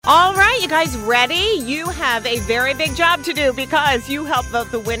All right, you guys ready? You have a very big job to do because you helped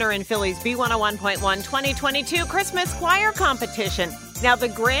vote the winner in Philly's B101.1 2022 Christmas Choir Competition. Now, the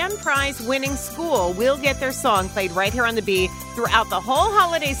grand prize winning school will get their song played right here on the B throughout the whole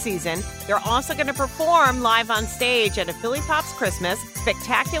holiday season. They're also going to perform live on stage at a Philly Pops Christmas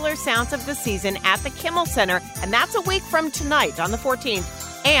Spectacular Sounds of the Season at the Kimmel Center, and that's a week from tonight on the 14th.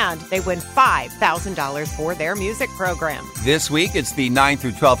 And they win $5,000 for their music program. This week, it's the 9th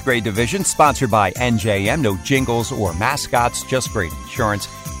through 12th grade division, sponsored by NJM. No jingles or mascots, just great insurance.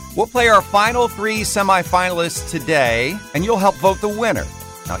 We'll play our final 3 semifinalists today, and you'll help vote the winner.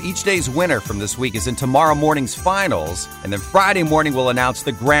 Now, each day's winner from this week is in tomorrow morning's finals, and then Friday morning we'll announce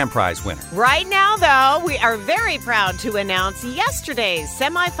the grand prize winner. Right now, though, we are very proud to announce yesterday's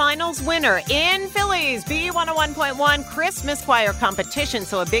semifinals winner in Philly's B101.1 Christmas Choir Competition.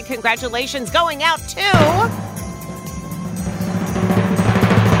 So a big congratulations going out to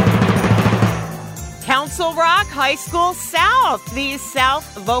Council Rock High School South, the South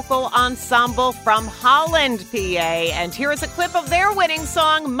Vocal Ensemble from Holland, PA. And here is a clip of their winning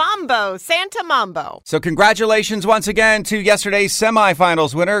song, Mambo, Santa Mambo. So congratulations once again to yesterday's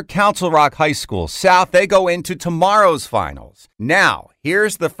semifinals winner, Council Rock High School South. They go into tomorrow's finals. Now,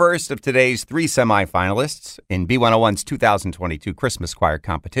 here's the first of today's 3 semifinalists in B101's 2022 Christmas Choir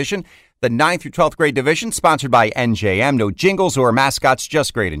Competition. The 9th through 12th grade division, sponsored by NJM. No jingles or mascots,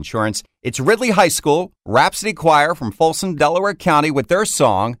 just great insurance. It's Ridley High School, Rhapsody Choir from Folsom, Delaware County with their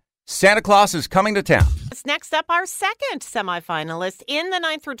song, Santa Claus is Coming to Town. Next up, our second semifinalist in the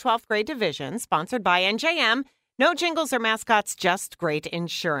 9th through 12th grade division, sponsored by NJM. No jingles or mascots, just great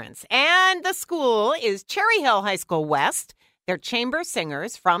insurance. And the school is Cherry Hill High School West. They're chamber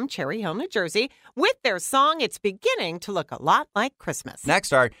singers from Cherry Hill, New Jersey, with their song, It's Beginning to Look a Lot Like Christmas.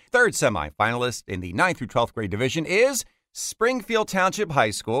 Next, our third semifinalist in the 9th through 12th grade division is Springfield Township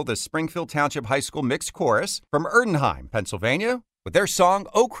High School, the Springfield Township High School Mixed Chorus from Erdenheim, Pennsylvania, with their song,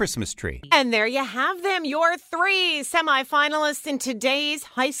 Oh Christmas Tree. And there you have them, your 3 semifinalists in today's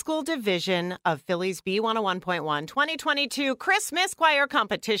high school division of Philly's B101.1 2022 Christmas Choir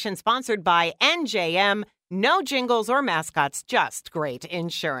Competition, sponsored by NJM. No jingles or mascots, just great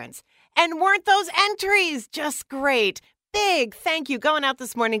insurance. And weren't those entries just great? Big thank you going out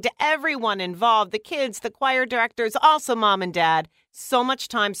this morning to everyone involved, the kids, the choir directors, also mom and dad. So much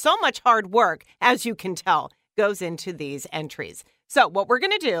time, so much hard work, as you can tell, goes into these entries. So what we're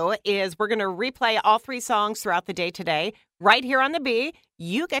going to do is we're going to replay all 3 songs throughout the day today, right here on the B.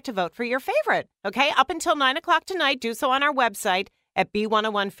 You get to vote for your favorite, okay? Up until 9 o'clock tonight, do so on our website at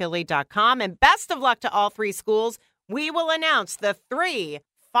b101philly.com. And best of luck to all 3 schools. We will announce the 3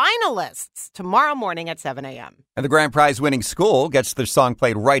 finalists tomorrow morning at 7 a.m. And the grand prize winning school gets their song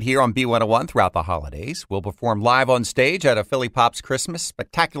played right here on B101 throughout the holidays. We'll perform live on stage at a Philly Pops Christmas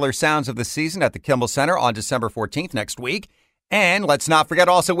Spectacular Sounds of the Season at the Kimmel Center on December 14th next week. And let's not forget,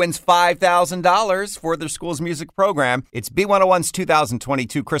 also wins $5,000 for their school's music program. It's B101's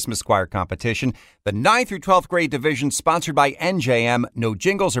 2022 Christmas Choir Competition, the 9th through 12th grade division, sponsored by NJM. No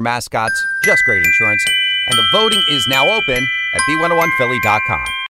jingles or mascots, just great insurance. And the voting is now open at b101philly.com.